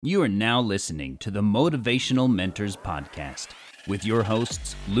You are now listening to the Motivational Mentors Podcast with your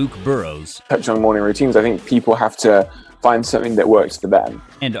hosts, Luke Burrows. Touch on morning routines. I think people have to find something that works for them.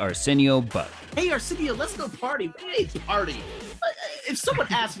 And Arsenio Buck. Hey, Arsenio, let's go party. Hey, party. If someone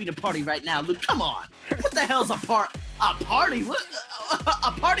asked me to party right now, Luke, come on. What the hell's a party? A party? What?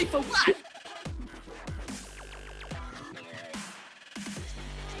 A party for what?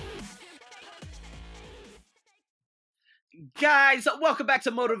 Guys, welcome back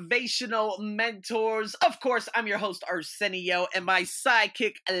to Motivational Mentors. Of course, I'm your host, Arsenio, and my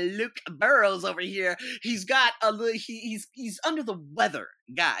sidekick, Luke Burrows over here. He's got he's under the weather,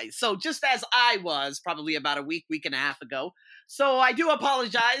 guys. So just as I was probably about a week and a half ago. So I do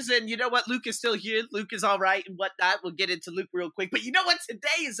apologize, and you know what? Luke is still here. Luke is all right and whatnot. We'll get into Luke real quick. But you know what?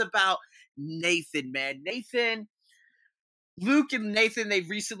 Today is about Nathan, man. Luke and Nathan, they've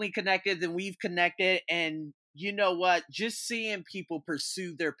recently connected, and we've connected, and you know what? Just seeing people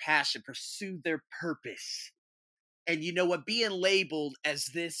pursue their passion, pursue their purpose, and you know what? Being labeled as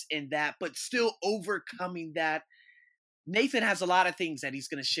this and that, but still overcoming that. Nathan has a lot of things that he's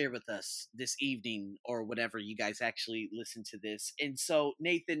going to share with us this evening or whatever you guys actually listen to this. And so,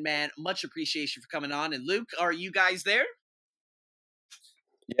 Nathan, man, much appreciation for coming on. And Luke, are you guys there?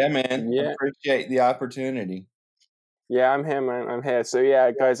 Yeah, man. Yeah. Appreciate the opportunity. Yeah, I'm here, man. I'm here. So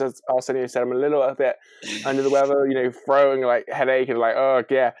yeah, guys, as Arsenio said, I'm a little bit under the weather, throwing like headache and like, oh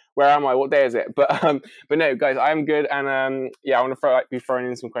yeah, where am I? What day is it? But no, guys, I'm good. And I want to be throwing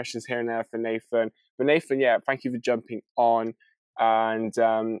in some questions here and there for Nathan. But Nathan, yeah, thank you for jumping on. And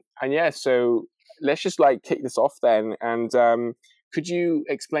yeah, so let's just like kick this off then. And could you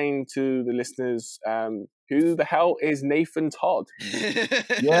explain to the listeners who the hell is Nathan Todd?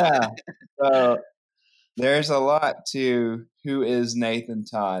 Yeah. So there's a lot to who is Nathan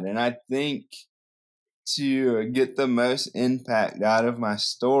Todd. And I think to get the most impact out of my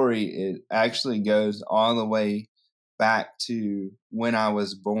story, it actually goes all the way back to when I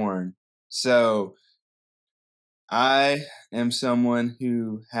was born. So I am someone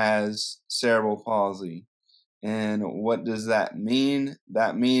who has cerebral palsy. And what does that mean?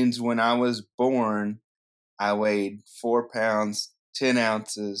 That means when I was born, I weighed 4 pounds, 10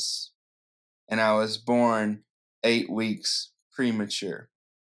 ounces, and I was born 8 weeks premature.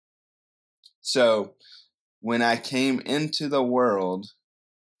 So when I came into the world,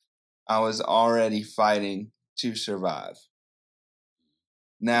 I was already fighting to survive.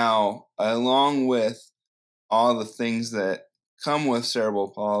 Now, along with all the things that come with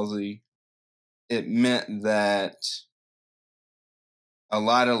cerebral palsy, it meant that a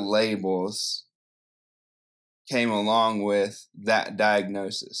lot of labels came along with that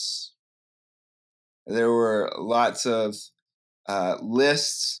diagnosis. There were lots of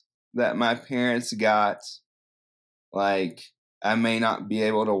lists that my parents got, like I may not be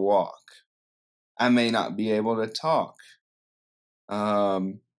able to walk. I may not be able to talk.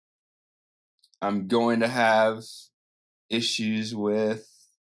 I'm going to have issues with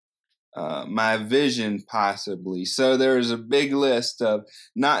my vision possibly. So there was a big list of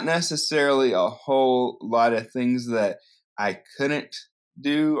not necessarily a whole lot of things that I couldn't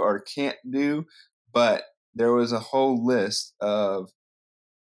do or can't do, but there was a whole list of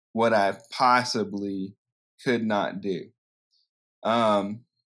what I possibly could not do. And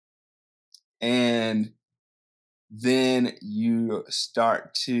then you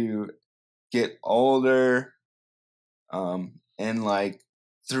start to get older, and like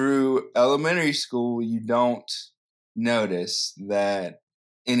through elementary school, you don't notice that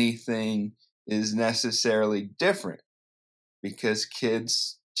anything is necessarily different because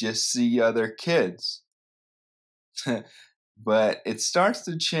kids just see other kids. But it starts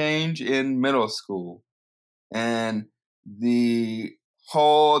to change in middle school, and the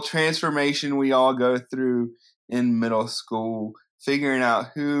whole transformation we all go through in middle school, figuring out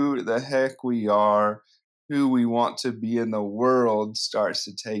who the heck we are, who we want to be in the world, starts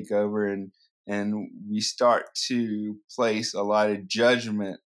to take over, and we start to place a lot of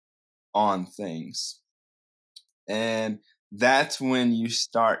judgment on things. And that's when you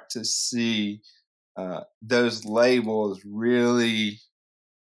start to see those labels really,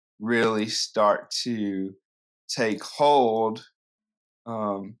 really start to take hold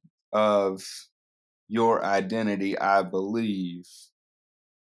of your identity, I believe.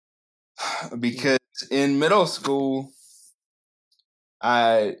 Because in middle school,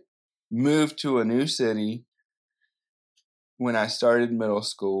 I moved to a new city when I started middle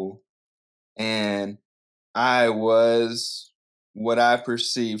school, and I was what I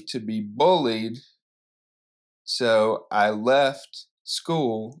perceived to be bullied. So I left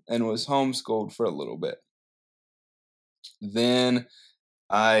school and was homeschooled for a little bit. Then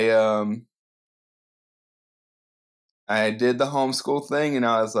I did the homeschool thing, and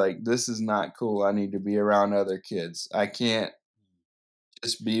I was like, this is not cool. I need to be around other kids. I can't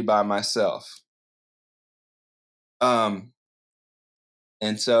just be by myself. And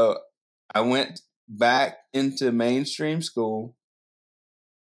so I went back into mainstream school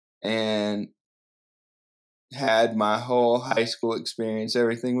and had my whole high school experience.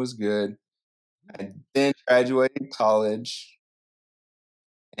 Everything was good. I then graduated college,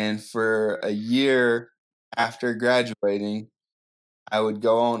 and for a year after graduating, I would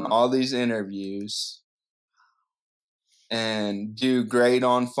go on all these interviews and do great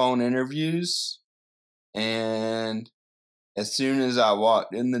on phone interviews. And as soon as I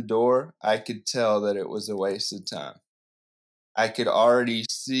walked in the door, I could tell that it was a waste of time. I could already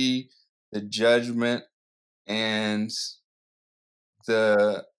see the judgment and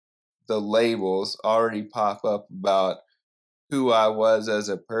the labels already pop up about who I was as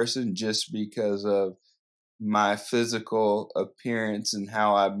a person just because of my physical appearance and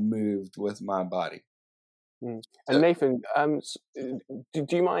how I moved with my body. And Nathan, do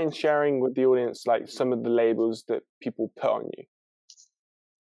you mind sharing with the audience like some of the labels that people put on you?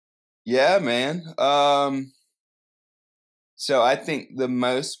 Yeah, man. So I think the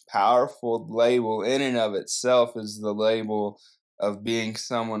most powerful label in and of itself is the label of being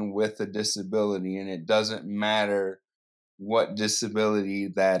someone with a disability, and it doesn't matter what disability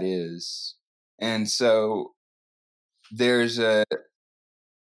that is. And so there's a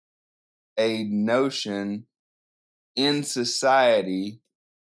notion in society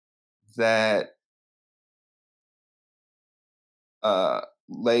that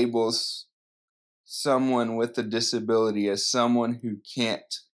labels someone with a disability as someone who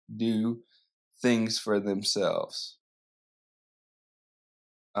can't do things for themselves.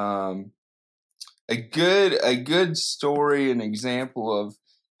 A good story, an example of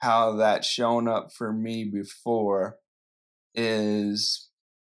how that's shown up for me before is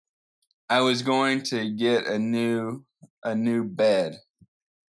I was going to get a new bed.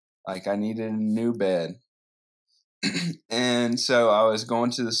 Like I needed a new bed. And so I was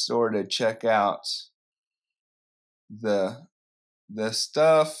going to the store to check out the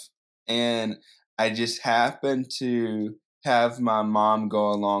stuff, and I just happened to have my mom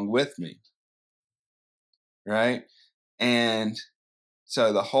go along with me. Right? And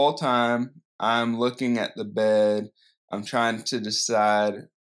so the whole time I'm looking at the bed, I'm trying to decide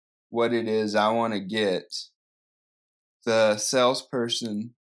what it is I want to get. The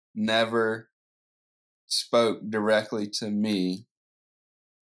salesperson never spoke directly to me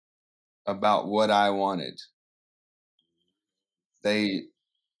about what I wanted. They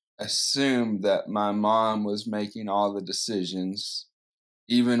assumed that my mom was making all the decisions,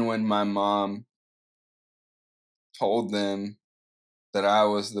 even when my mom told them that I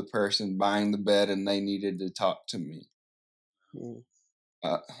was the person buying the bed and they needed to talk to me.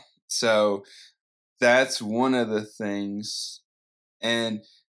 So that's one of the things. And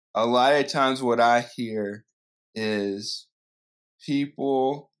a lot of times what I hear is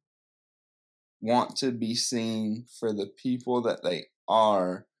people want to be seen for the people that they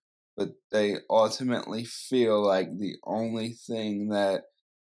are, but they ultimately feel like the only thing that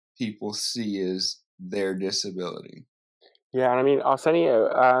people see is their disability. Yeah, and I mean,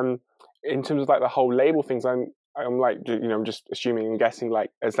 Arsenio, in terms of like the whole label things, I'm like, I'm just assuming and guessing, like,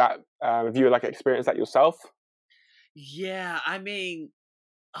 is that have you like experienced that yourself? Yeah, I mean,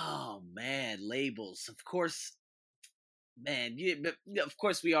 oh man, labels. Of course, man. But of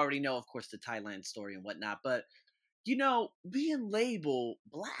course, we already know, of course, the Thailand story and whatnot. But being labeled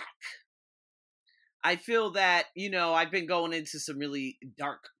black, I feel that, I've been going into some really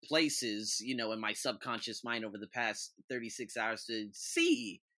dark places, in my subconscious mind over the past 36 hours to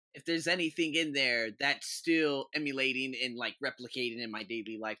see if there's anything in there that's still emulating and like replicating in my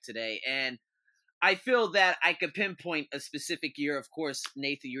daily life today. And I feel that I could pinpoint a specific year. Of course,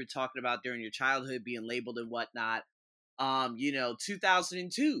 Nathan, you were talking about during your childhood being labeled and whatnot.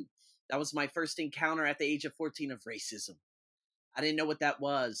 2002, that was my first encounter at the age of 14 of racism. I didn't know what that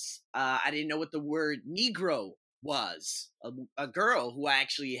was. I didn't know what the word Negro was. A girl who I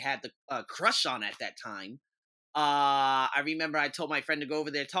actually had the crush on at that time. I remember I told my friend to go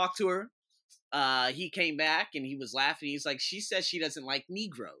over there, talk to her. He came back and he was laughing. He's like, she says she doesn't like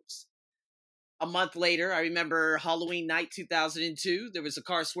Negroes. A month later, I remember Halloween night 2002. There was a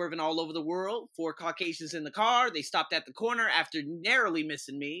car swerving all over the world. 4 Caucasians in the car. They stopped at the corner after narrowly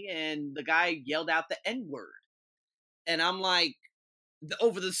missing me, and the guy yelled out the N-word. And I'm like,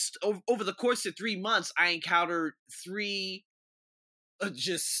 over the course of 3 months, I encountered 3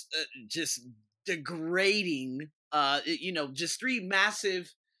 just degrading just three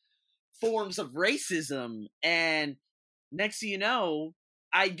massive forms of racism. And next thing you know,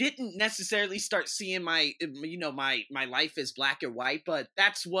 I didn't necessarily start seeing my life as black or white, but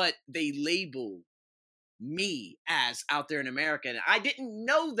that's what they label me as out there in America. And I didn't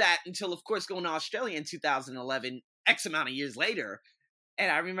know that until, of course, going to Australia in 2011, X amount of years later. And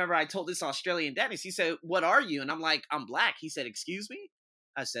I remember I told this Australian dentist, he said, "What are you?" And I'm like, "I'm black." He said, "Excuse me?"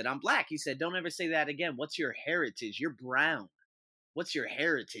 I said, "I'm black." He said, "Don't ever say that again. What's your heritage? You're brown. What's your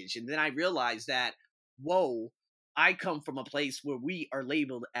heritage?" And then I realized that, whoa, I come from a place where we are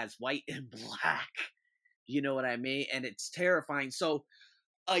labeled as white and black. You know what I mean? And it's terrifying. So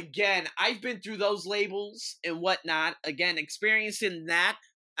again, I've been through those labels and whatnot. Again, experiencing that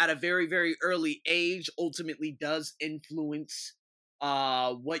at a very, very early age ultimately does influence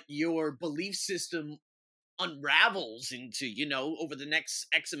what your belief system unravels into, over the next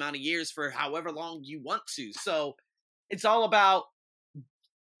X amount of years for however long you want to. So it's all about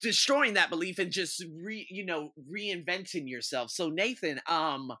destroying that belief and just reinventing yourself. So Nathan,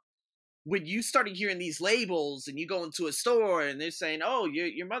 when you started hearing these labels and you go into a store and they're saying, "Oh,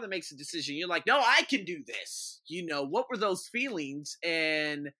 your mother makes a decision," you're like, "No, I can do this." What were those feelings,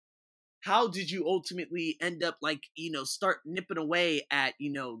 and how did you ultimately end up start nipping away at,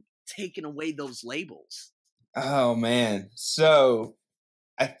 taking away those labels? Oh man. So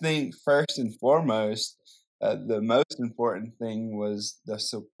I think first and foremost, the most important thing was the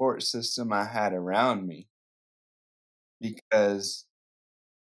support system I had around me, because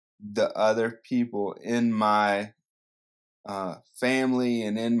the other people in my family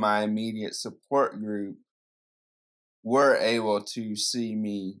and in my immediate support group were able to see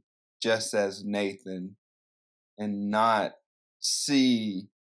me just as Nathan and not see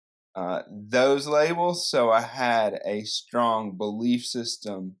those labels. So I had a strong belief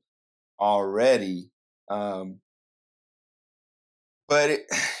system already. But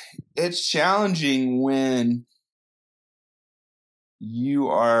it's challenging when you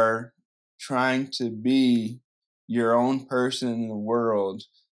are trying to be your own person in the world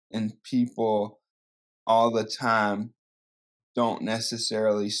and people all the time don't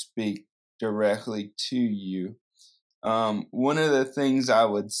necessarily speak directly to you. One of the things I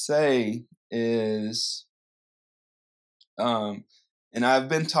would say is, and I've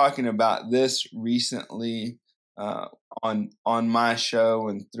been talking about this recently on my show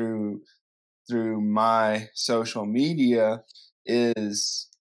and through my social media, is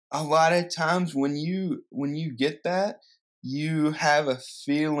a lot of times when you get that, you have a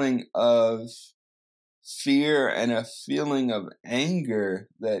feeling of fear and a feeling of anger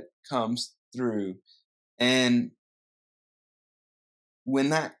that comes through. And when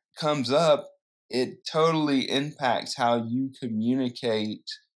that comes up, it totally impacts how you communicate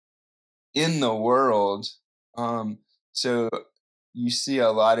in the world. So you see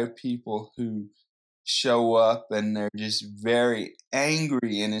a lot of people who show up and they're just very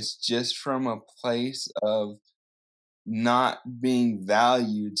angry, and it's just from a place of not being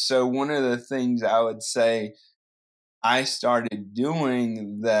valued. So one of the things I would say I started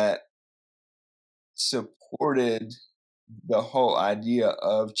doing that supported the whole idea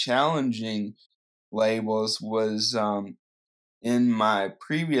of challenging labels was, in my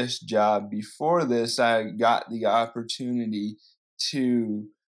previous job before this, I got the opportunity to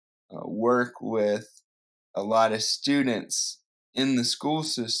work with a lot of students in the school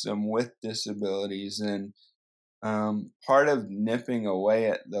system with disabilities. And part of nipping away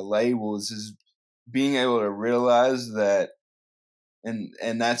at the labels is being able to realize that,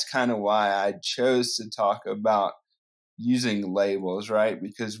 and that's kind of why I chose to talk about using labels, right?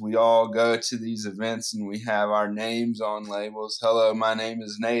 Because we all go to these events and we have our names on labels. Hello, my name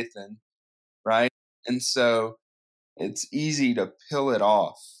is Nathan, right? And so it's easy to peel it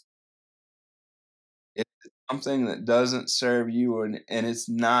off. If it's something that doesn't serve you and it's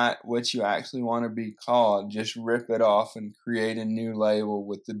not what you actually want to be called, just rip it off and create a new label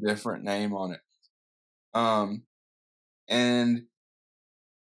with a different name on it. And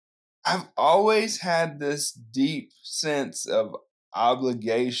I've always had this deep sense of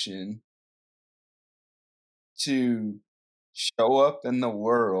obligation to show up in the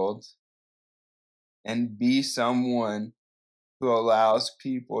world and be someone who allows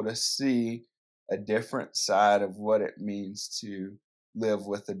people to see a different side of what it means to live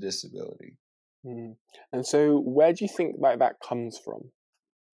with a disability. Mm. And so where do you think that comes from?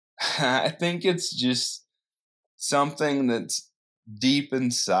 I think it's just something that's deep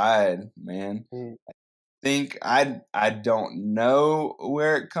inside, man. I think I don't know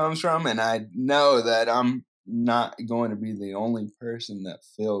where it comes from, and I know that I'm not going to be the only person that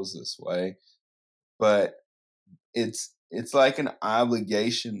feels this way, but it's like an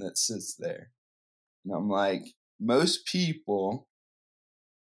obligation that sits there. And I'm like, most people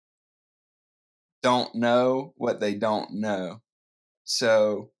don't know what they don't know.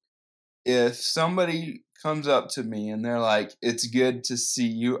 So if somebody comes up to me and they're like, it's good to see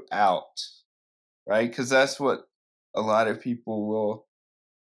you out, right? Because that's what a lot of people will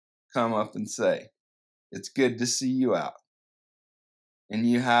come up and say. It's good to see you out. And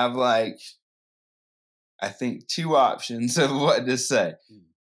you have like, I think 2 options of what to say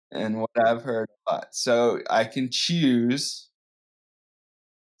and what I've heard a lot. So I can choose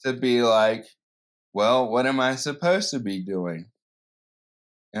to be like, well, what am I supposed to be doing?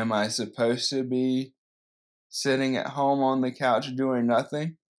 Am I supposed to be sitting at home on the couch doing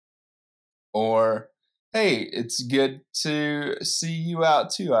nothing? Or, hey, it's good to see you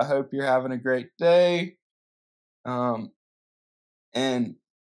out too. I hope you're having a great day. And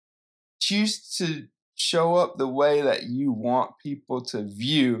choose to show up the way that you want people to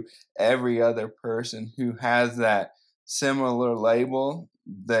view every other person who has that similar label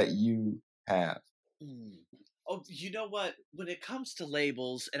that you have. Oh, you know what? When it comes to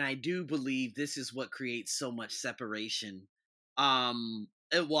labels, and I do believe this is what creates so much separation. Well,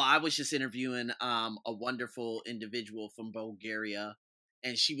 I was just interviewing a wonderful individual from Bulgaria,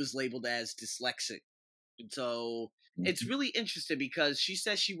 and she was labeled as dyslexic. And so it's really interesting because she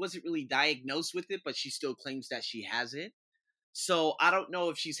says she wasn't really diagnosed with it, but she still claims that she has it. So I don't know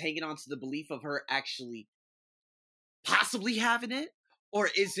if she's hanging on to the belief of her actually possibly having it, or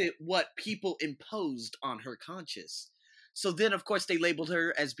is it what people imposed on her conscious? So then, of course, they labeled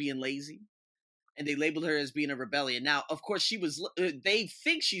her as being lazy, and they labeled her as being a rebellion. Now, of course, they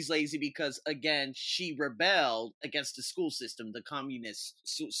think she's lazy because, again, she rebelled against the school system, the communist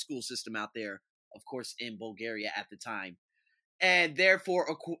school system out there, of course, in Bulgaria at the time. And therefore,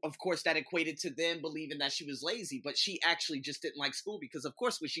 of course, that equated to them believing that she was lazy, but she actually just didn't like school because, of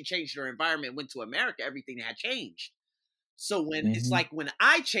course, when she changed her environment, went to America, everything had changed. So when it's like when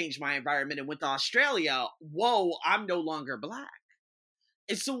I changed my environment and went to Australia, whoa, I'm no longer black.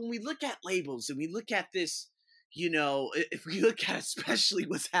 And so when we look at labels and we look at this, if we look at especially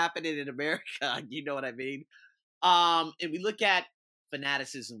what's happening in America, you know what I mean? And we look at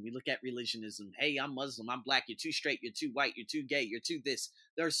fanaticism, we look at religionism. Hey, I'm Muslim, I'm black, you're too straight, you're too white, you're too gay, you're too this.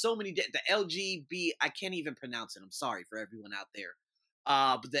 There are so many, the LGBT, I can't even pronounce it. I'm sorry for everyone out there.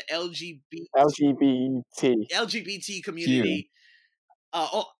 But the LGBT community.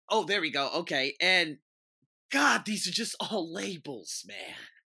 There we go. Okay. And God, these are just all labels, man.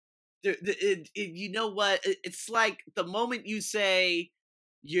 You know what? It's like the moment you say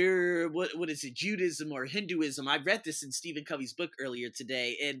you're what is it, Judaism or Hinduism? I read this in Stephen Covey's book earlier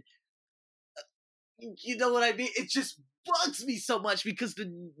today, and you know what I mean? It just bugs me so much because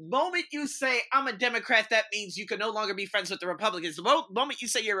the moment you say I'm a Democrat, that means you can no longer be friends with the Republicans. The moment you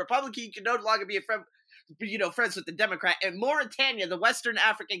say you're a Republican, you can no longer be friends with the Democrat. In Mauritania, the Western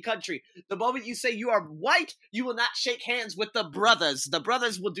African country, the moment you say you are white, you will not shake hands with the brothers. The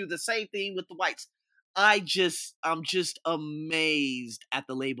brothers will do the same thing with the whites. I'm just amazed at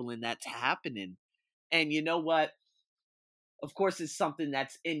the labeling that's happening. And you know what? Of course, it's something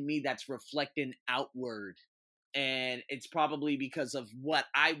that's in me that's reflecting outward. And it's probably because of what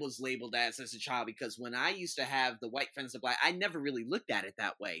I was labeled as a child. Because when I used to have the white friends of black, I never really looked at it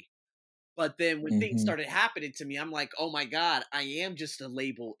that way. But then when things started happening to me, I'm like, oh my God, I am just a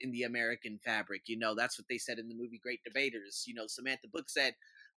label in the American fabric. That's what they said in the movie Great Debaters. Samantha Book said,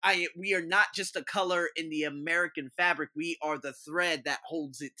 we are not just a color in the American fabric. We are the thread that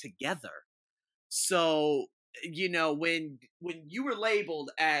holds it together. So, when you were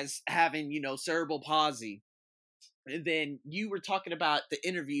labeled as having, cerebral palsy, and then you were talking about the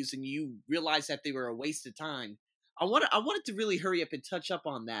interviews and you realized that they were a waste of time. I wanted to really hurry up and touch up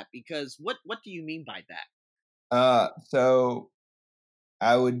on that because what do you mean by that? So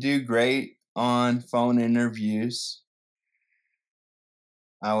I would do great on phone interviews.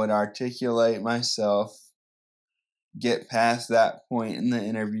 I would articulate myself, get past that point in the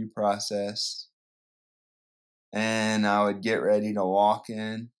interview process, and I would get ready to walk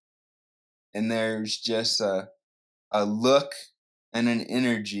in. And there's just a look and an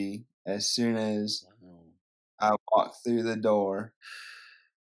energy as soon as I walk through the door.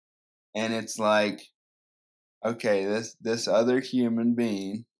 And it's like, okay, this other human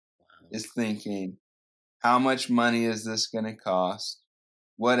being is thinking, how much money is this going to cost?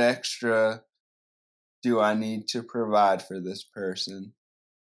 What extra do I need to provide for this person?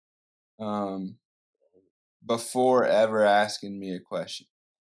 Before ever asking me a question.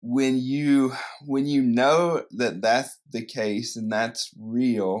 When you know that that's the case and that's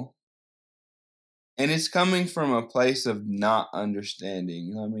real, And it's coming from a place of not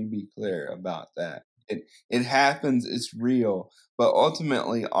understanding. Let me be clear about that. It happens, it's real. But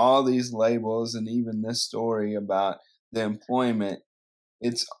ultimately, all these labels and even this story about the employment,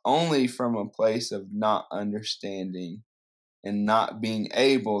 it's only from a place of not understanding and not being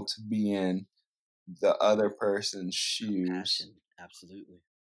able to be in the other person's shoes. Passion, absolutely.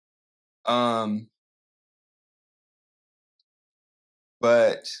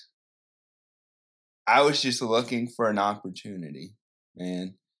 But I was just looking for an opportunity,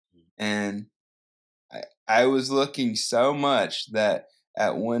 man. And I was looking so much that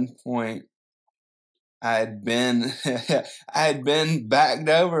at one point I had been backed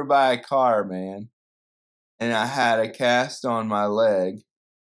over by a car, man. And I had a cast on my leg.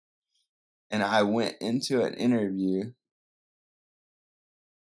 And I went into an interview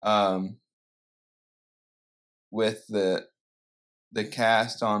with the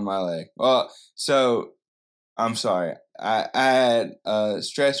cast on my leg. Well, so I'm sorry. I had a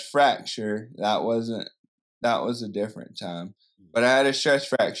stress fracture. That was a different time. But I had a stress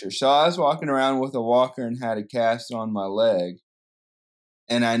fracture. So I was walking around with a walker and had a cast on my leg.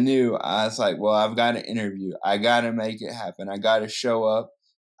 And I was like, well, I've got to interview. I got to make it happen. I got to show up.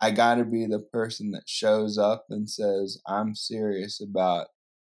 I got to be the person that shows up and says, I'm serious about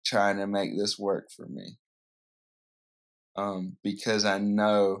trying to make this work for me. Because I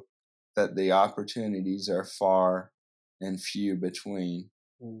know that the opportunities are far and few between.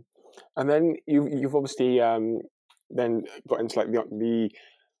 And then you've obviously then got into like the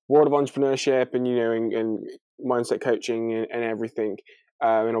world of entrepreneurship and and mindset coaching and everything,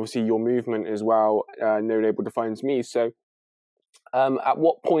 and obviously your movement as well. No Label Defines Me. So, at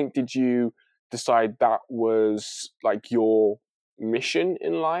what point did you decide that was like your mission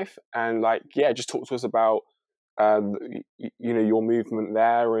in life? And just talk to us about your movement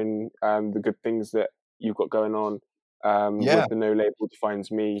there and the good things that you've got going on with the No Label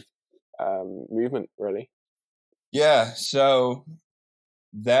Defines Me movement, really. Yeah, so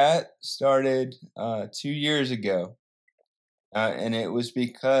that started 2 years ago, and it was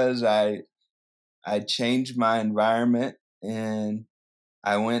because I changed my environment and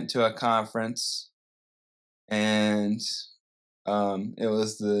I went to a conference, and it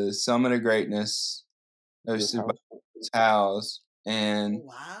was the Summit of Greatness hosted by House, and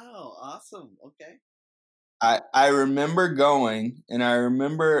wow, awesome. Okay. I remember going, and I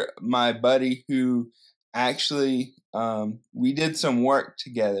remember my buddy who actually we did some work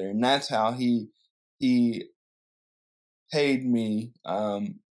together, and that's how he paid me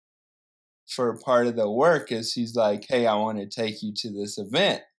for part of the work. Is he's like, hey, I want to take you to this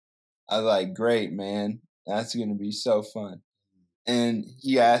event. I was like, great, man, that's gonna be so fun. And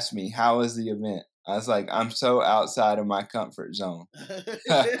he asked me, how was the event? I was like, I'm so outside of my comfort zone.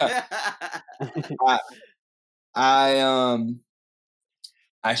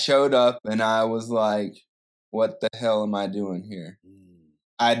 I showed up and I was like, what the hell am I doing here?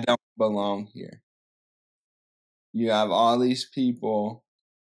 I don't belong here. You have all these people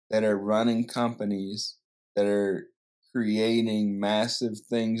that are running companies that are creating massive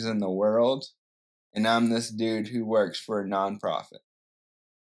things in the world, and I'm this dude who works for a nonprofit.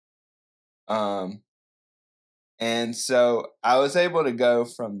 And so I was able to go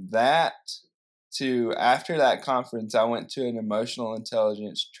from that to, after that conference, I went to an emotional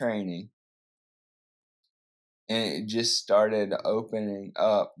intelligence training. And it just started opening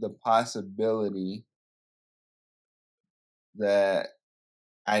up the possibility that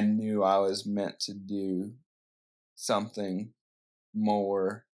I knew I was meant to do something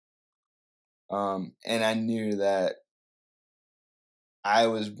more. And I knew that I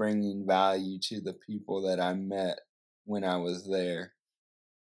was bringing value to the people that I met when I was there.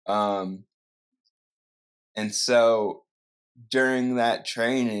 And so during that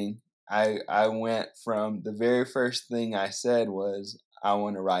training, I went from the very first thing I said was, I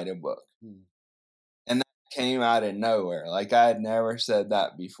want to write a book. And that came out of nowhere. Like, I had never said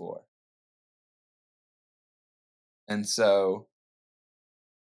that before. And so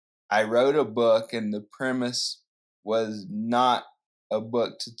I wrote a book, and the premise was not a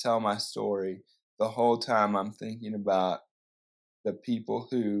book to tell my story. The whole time I'm thinking about the people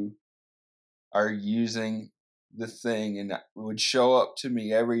who are using the thing and would show up to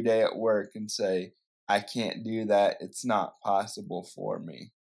me every day at work and say, I can't do that. It's not possible for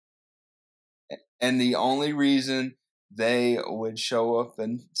me. And the only reason they would show up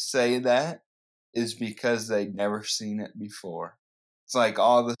and say that is because they'd never seen it before. It's like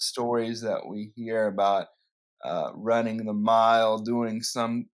all the stories that we hear about running the mile, doing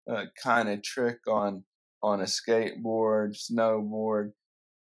some kind of trick on a skateboard, snowboard.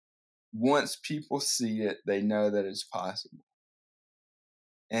 once people see it, they know that it's possible.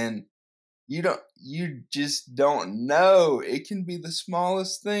 And you just don't know. It can be the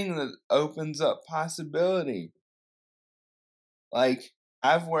smallest thing that opens up possibility. Like,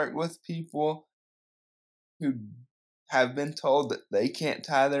 I've worked with people who have been told that they can't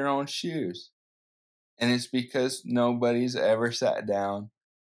tie their own shoes. And it's because nobody's ever sat down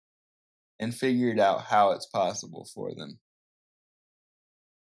and figured out how it's possible for them.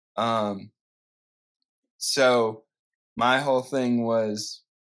 So my whole thing was,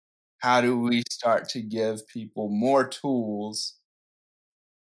 how do we start to give people more tools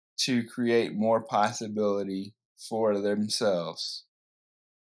to create more possibility for themselves?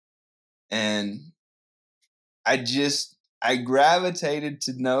 And I gravitated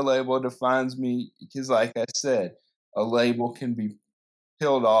to No Label Defines Me because, like I said, a label can be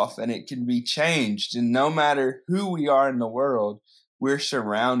peeled off and it can be changed. And no matter who we are in the world, we're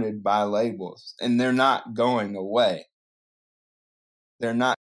surrounded by labels and they're not going away. They're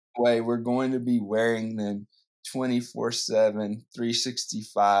not going away. We're going to be wearing them 24/7,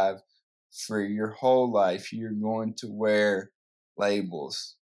 365 for your whole life. You're going to wear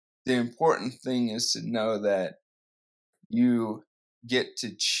labels. The important thing is to know that you get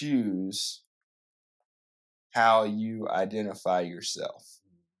to choose how you identify yourself.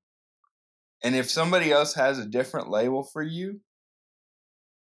 And if somebody else has a different label for you,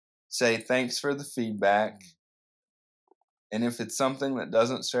 say thanks for the feedback. And if it's something that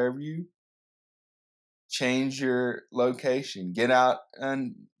doesn't serve you, change your location. Get out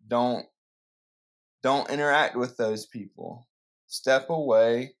and don't interact with those people. Step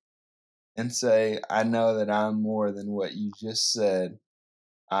away and say, I know that I'm more than what you just said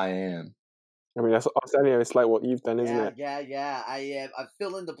I am. I mean, that's Arsenio. It's like what you've done, isn't it? Yeah. I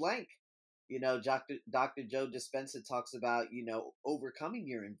fill in the blank. Dr. Joe Dispenza talks about, overcoming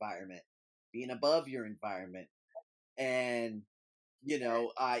your environment, being above your environment. And,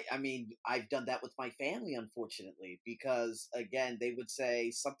 I mean, I've done that with my family, unfortunately, because, again, they would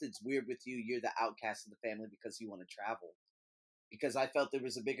say something's weird with you. You're the outcast of the family because you want to travel. Because I felt there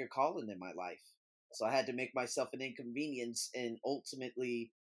was a bigger calling in my life. So I had to make myself an inconvenience and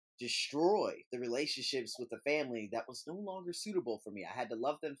ultimately destroy the relationships with the family that was no longer suitable for me. I had to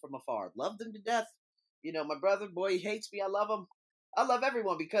love them from afar, love them to death. My brother, boy, he hates me. I love him. I love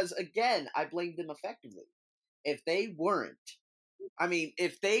everyone because, again, I blamed them effectively. If they were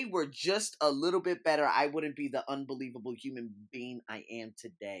just a little bit better, I wouldn't be the unbelievable human being I am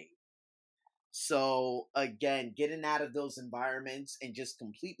today. So again, getting out of those environments and just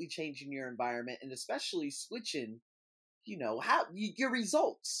completely changing your environment, and especially switching, how your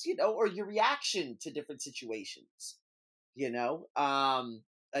results, or your reaction to different situations,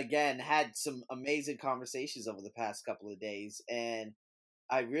 again, had some amazing conversations over the past couple of days. And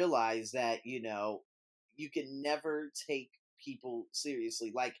I realized that, you can never take people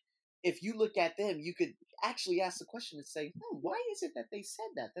seriously. Like, if you look at them, you could actually ask the question and say, why is it that they said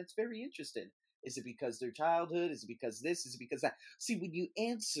that? That's very interesting. Is it because their childhood? Is it because this? Is it because that? See, when you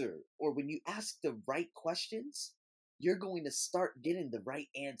answer or when you ask the right questions, you're going to start getting the right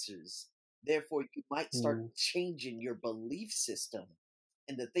answers. Therefore, you might start changing your belief system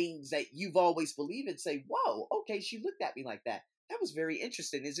and the things that you've always believed and say, whoa, okay, she looked at me like that. That was very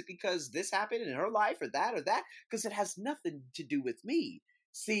interesting. Is it because this happened in her life or that or that? Because it has nothing to do with me.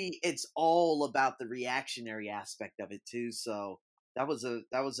 See, it's all about the reactionary aspect of it too. So that was an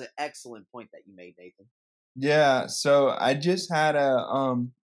excellent point that you made, Nathan. Yeah, so I just had a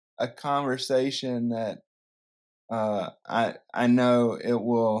conversation that I know it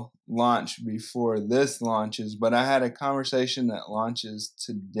will launch before this launches, but I had a conversation that launches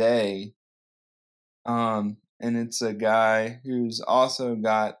today. And it's a guy who's also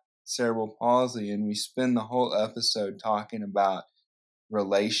got cerebral palsy, and we spend the whole episode talking about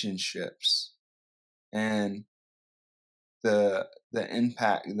relationships and the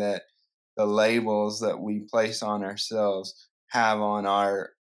impact that the labels that we place on ourselves have on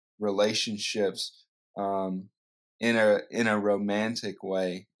our relationships, in a romantic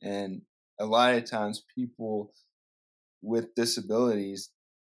way. And a lot of times people with disabilities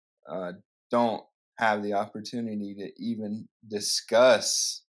don't have the opportunity to even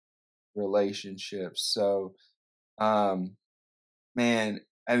discuss relationships. So man,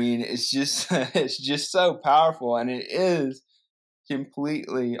 I mean, it's just it's just so powerful, and it is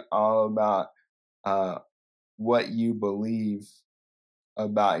completely all about what you believe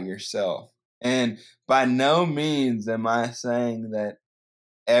about yourself. And by no means am I saying that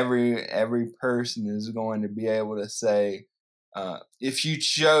every person is going to be able to say, if you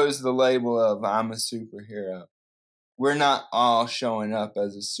chose the label of I'm a superhero, we're not all showing up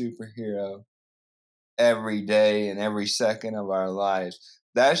as a superhero every day and every second of our lives.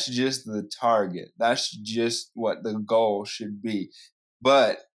 That's just the target. That's just what the goal should be.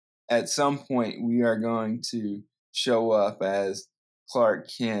 But at some point, we are going to show up as Clark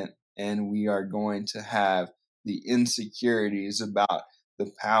Kent, and we are going to have the insecurities about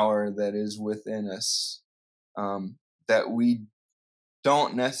the power that is within us, that we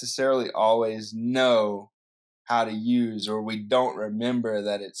don't necessarily always know how to use, or we don't remember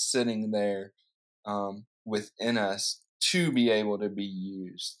that it's sitting there within us to be able to be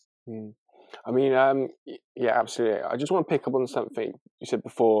used. I mean, yeah, absolutely. I just want to pick up on something you said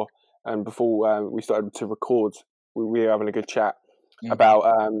before, and before we started to record, we were having a good chat about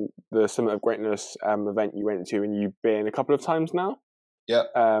the Summit of Greatness event you went to, and you've been a couple of times now.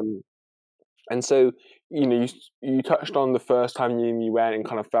 Yep. And so, you touched on the first time you went and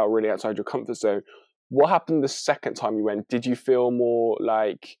kind of felt really outside your comfort zone. What happened the second time you went? Did you feel more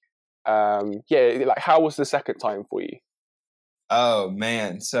like, like how was the second time for you? Oh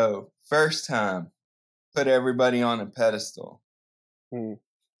man, so first time, put everybody on a pedestal.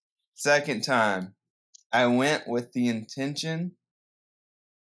 Second time, I went with the intention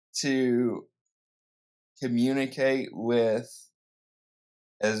to communicate with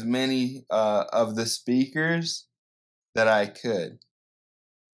as many of the speakers that I could,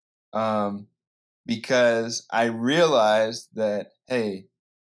 because I realized that, hey,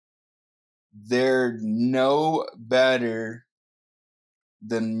 they're no better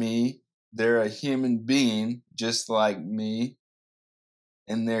than me. They're a human being just like me,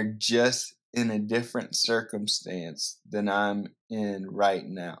 and they're just in a different circumstance than I'm in right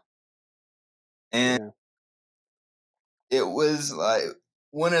now. And it was like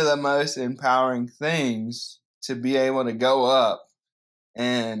one of the most empowering things to be able to go up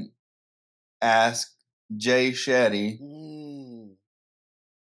and ask Jay Shetty,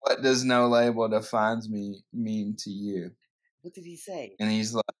 what does No Label Defines Me mean to you? What did he say? And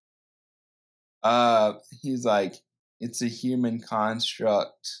he's like, it's a human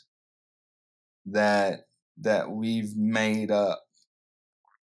construct that we've made up.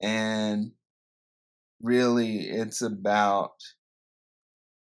 And really it's about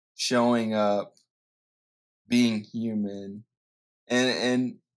showing up, being human,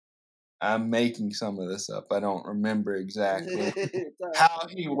 and I'm making some of this up. I don't remember exactly how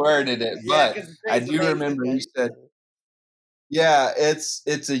he worded it, but I do remember he said, yeah,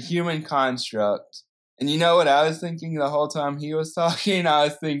 it's a human construct. And you know what I was thinking the whole time he was talking? I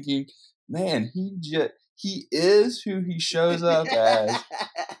was thinking, man, he is who he shows up as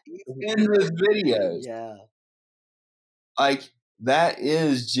in his videos. Yeah. Like, that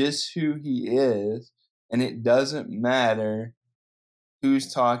is just who he is, and it doesn't matter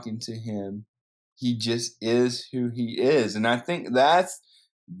who's talking to him. He just is who he is. And I think that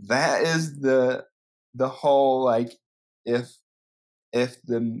is the whole, like, if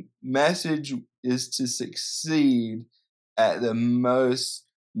the message is to succeed at the most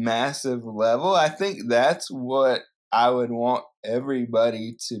massive level, I think that's what I would want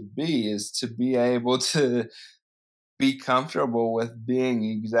everybody to be, is to be able to be comfortable with being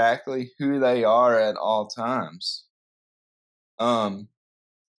exactly who they are at all times.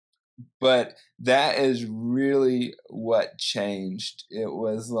 But that is really what changed. It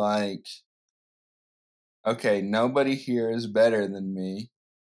was like, okay, nobody here is better than me.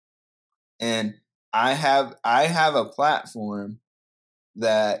 And I have a platform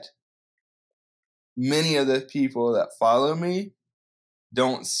that many of the people that follow me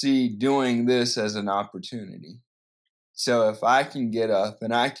don't see doing this as an opportunity. So if I can get up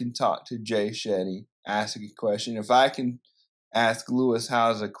and I can talk to Jay Shetty, ask a question, if I can ask Lewis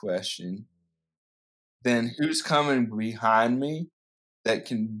Howes a question, then who's coming behind me that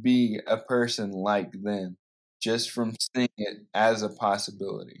can be a person like them, just from seeing it as a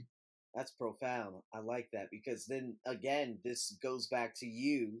possibility? That's profound. I like that, because then again, this goes back to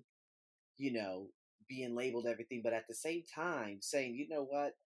you, being labeled everything, but at the same time saying, you know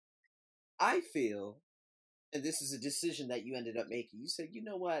what, I feel, and this is a decision that you ended up making. You said, you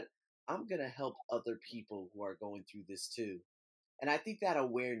know what, I'm going to help other people who are going through this too. And I think that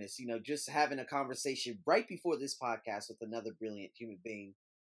awareness, just having a conversation right before this podcast with another brilliant human being,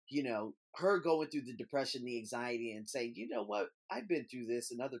 her going through the depression, the anxiety, and saying, you know what, I've been through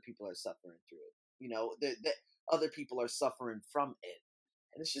this and other people are suffering through it. The other people are suffering from it.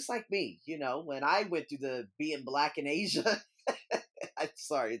 And it's just like me, when I went through the being black in Asia, I'm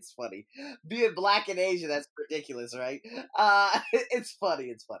sorry, it's funny. Being black in Asia, that's ridiculous, right? It's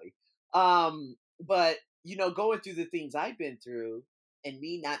funny. But, going through the things I've been through and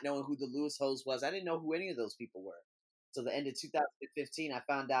me not knowing who the Lewis Howes was, I didn't know who any of those people were. So the end of 2015, I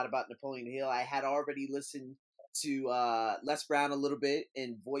found out about Napoleon Hill. I had already listened to Les Brown a little bit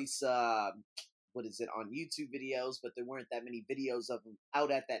and voice what is it on YouTube videos, but there weren't that many videos of him out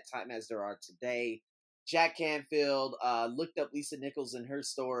at that time as there are today. Jack Canfield, looked up Lisa Nichols and her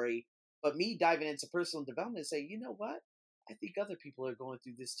story, but me diving into personal development and saying, you know what? I think other people are going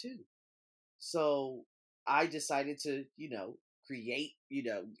through this too. So I decided to, create,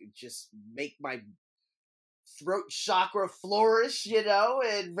 just make my throat chakra flourish,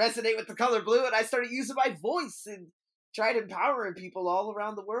 and resonate with the color blue. And I started using my voice and tried empowering people all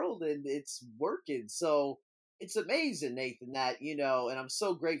around the world, and it's working. So it's amazing, Nathan, that, and I'm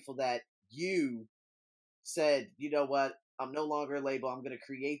so grateful that you said, you know what, I'm no longer a label. I'm going to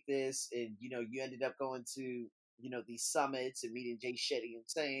create this. And, you ended up going to, these summits and meeting Jay Shetty and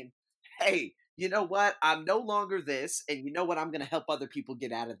saying, hey, you know what, I'm no longer this. And you know what, I'm going to help other people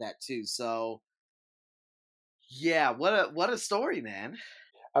get out of that too. So yeah, what a story, man.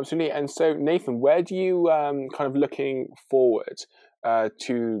 Absolutely. And so, Nathan, where do you kind of looking forward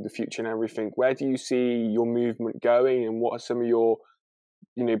to the future and everything? Where do you see your movement going, and what are some of your,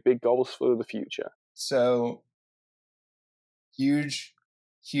 big goals for the future? So huge,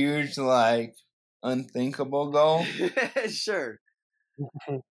 like unthinkable goal Sure.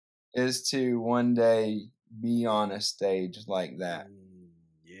 is to one day be on a stage like that.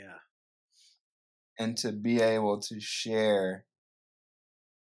 Yeah. And to be able to share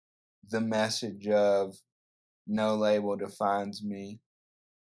the message of no label defines me.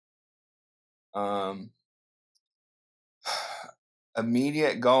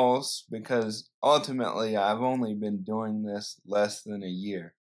 Immediate goals, because ultimately I've only been doing this less than a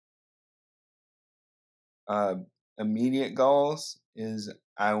year. Immediate goals is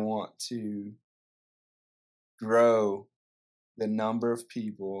I want to grow the number of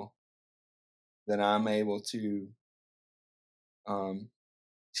people that I'm able to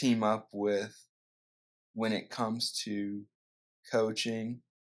team up with when it comes to coaching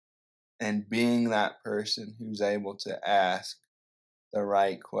and being that person who's able to ask the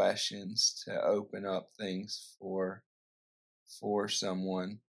right questions to open up things for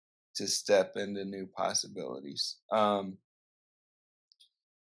someone to step into new possibilities.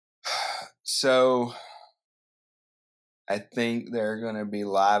 So I think there are going to be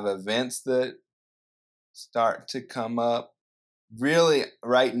live events that start to come up. Really,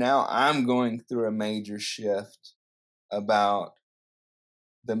 right now, I'm going through a major shift about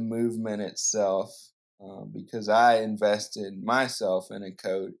the movement itself because I invested myself in a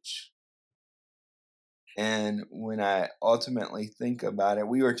coach. And when I ultimately think about it,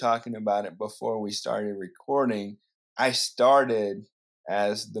 we were talking about it before we started recording. I started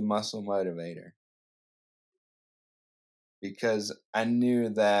as the muscle motivator because I knew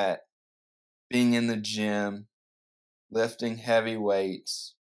that being in the gym, lifting heavy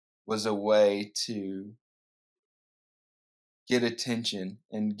weights was a way to get attention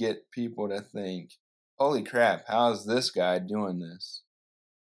and get people to think, holy crap, how is this guy doing this?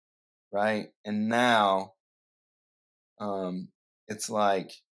 Right? And now it's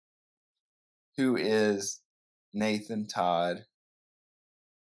like, who is Nathan Todd?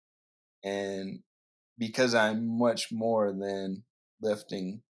 And because I'm much more than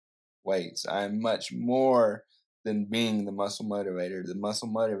lifting weights, I'm much more than being the muscle motivator. The muscle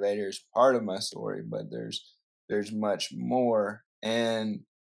motivator is part of my story, but there's much more. And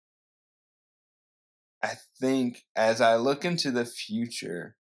I think as I look into the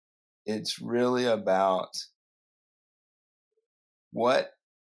future, it's really about what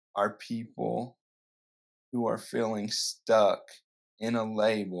are people who are feeling stuck in a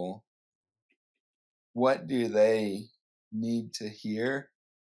label, what do they need to hear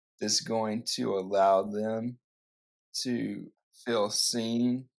that's going to allow them to feel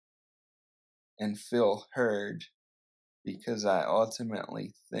seen and feel heard? Because I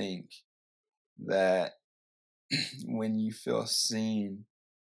ultimately think that when you feel seen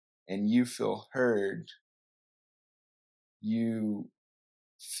and you feel heard, you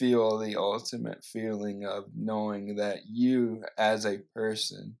feel the ultimate feeling of knowing that you as a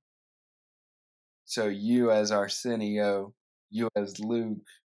person, so you as Arsenio, you as Luke,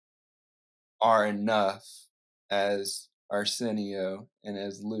 are enough as Arsenio and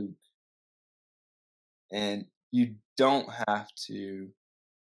as Luke. And you don't have to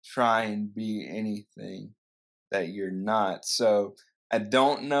try and be anything that you're not. So I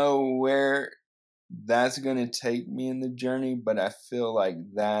don't know where that's going to take me in the journey, but I feel like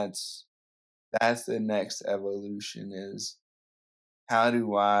that's the next evolution, is how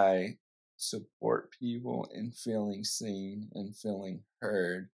do I support people in feeling seen and feeling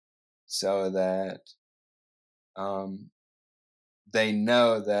heard so that they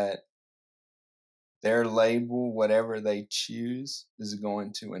know that their label, whatever they choose, is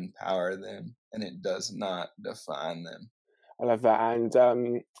going to empower them, and it does not define them. I love that. And,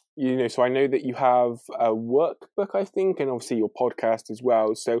 so I know that you have a workbook, I think, and obviously your podcast as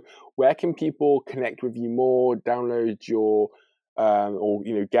well. So where can people connect with you more, download your,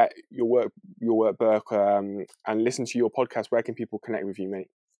 get your workbook and listen to your podcast? Where can people connect with you, mate?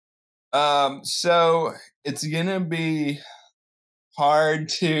 So it's going to be hard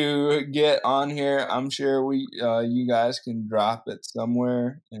to get on here. I'm sure you guys can drop it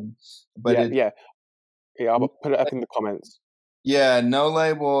somewhere, I'll put it up in the comments. Yeah, No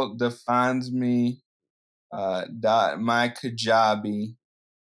Label Defines Me. My Kajabi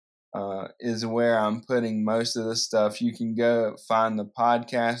is where I'm putting most of the stuff. You can go find the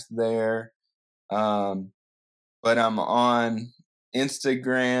podcast there, but I'm on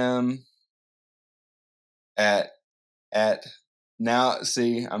Instagram at now.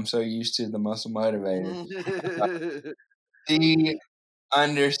 See, I'm so used to the Muscle Motivator.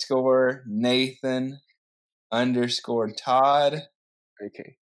 _Nathan_Todd.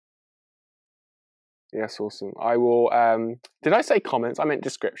 Okay. Yes, awesome. I will. Did I say comments? I meant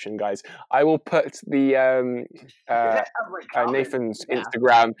description, guys. I will put the Nathan's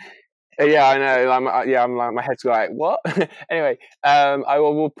Instagram. Yeah, I know. I'm like, my head's like, what? Anyway, I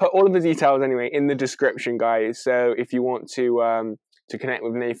will put all of the details anyway in the description, guys. So if you want to connect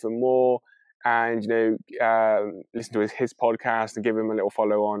with Nathan more and listen to his podcast and give him a little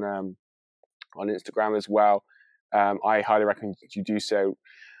follow on Instagram as well, I highly recommend you do so.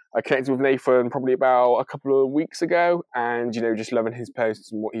 I connected with Nathan probably about a couple of weeks ago, and just loving his posts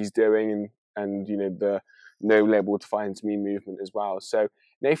and what he's doing, and the No Label Defines Me movement as well. So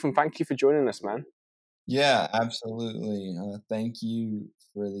Nathan, thank you for joining us, man. Yeah, absolutely. Thank you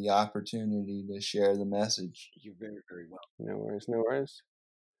for the opportunity to share the message. You're very, very welcome. No worries.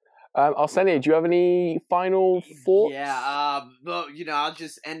 Arsenio, do you have any final thoughts? Yeah, I'll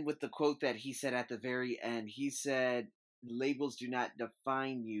just end with the quote that he said at the very end. He said, labels do not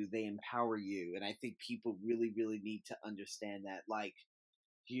define you, they empower you. And I think people really, really need to understand that. Like,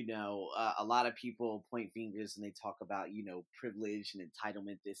 a lot of people point fingers and they talk about, privilege and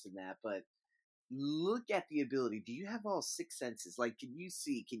entitlement, this and that. But look at the ability. Do you have all six senses? Like, can you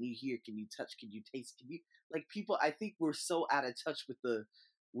see? Can you hear? Can you touch? Can you taste? People, I think we're so out of touch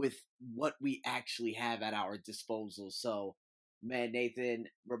with what we actually have at our disposal. So, man, Nathan,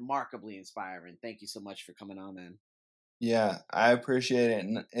 remarkably inspiring. Thank you so much for coming on, man. Yeah, I appreciate it.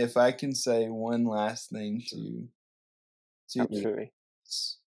 And if I can say one last thing to Absolutely.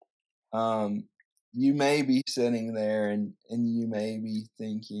 You may be sitting there and you may be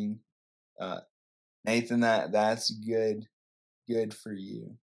thinking, Nathan, that's good for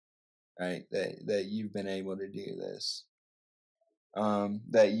you, right? That you've been able to do this.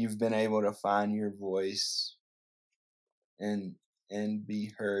 That you've been able to find your voice and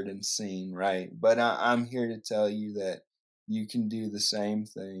be heard and seen, right? But I'm here to tell you that you can do the same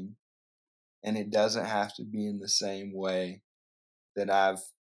thing, and it doesn't have to be in the same way that I've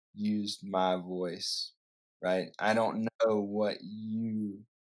used my voice, right? I don't know what you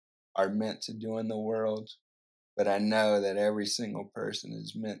are meant to do in the world, but I know that every single person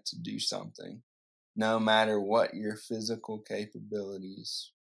is meant to do something. No matter what your physical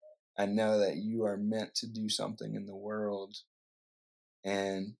capabilities, I know that you are meant to do something in the world,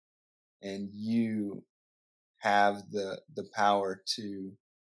 and you have the power to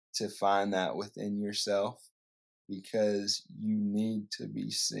find that within yourself, because you need to be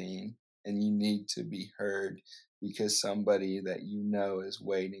seen and you need to be heard, because somebody that is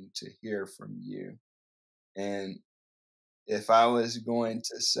waiting to hear from you. And if I was going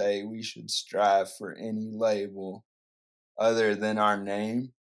to say we should strive for any label other than our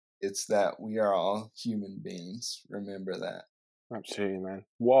name, it's that we are all human beings. Remember that. Absolutely, man.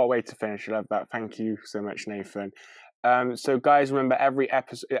 What a way to finish. I love that. Thank you so much, Nathan. So guys, remember every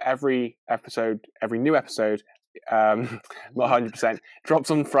new episode, not 100%,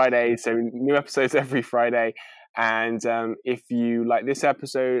 drops on Friday. So new episodes every Friday. And if you like this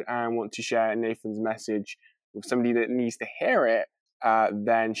episode and want to share Nathan's message with somebody that needs to hear it,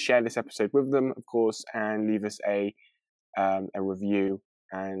 then share this episode with them, of course, and leave us a review.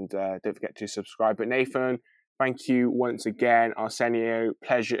 And don't forget to subscribe. But Nathan, thank you once again. Arsenio,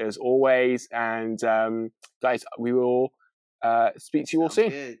 pleasure as always. And guys, we will speak to you all soon.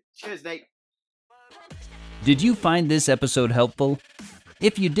 Good. Cheers, Nate. Did you find this episode helpful?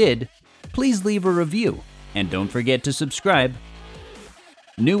 If you did, please leave a review and don't forget to subscribe.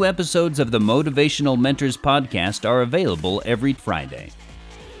 New episodes of the Motivational Mentors podcast are available every Friday.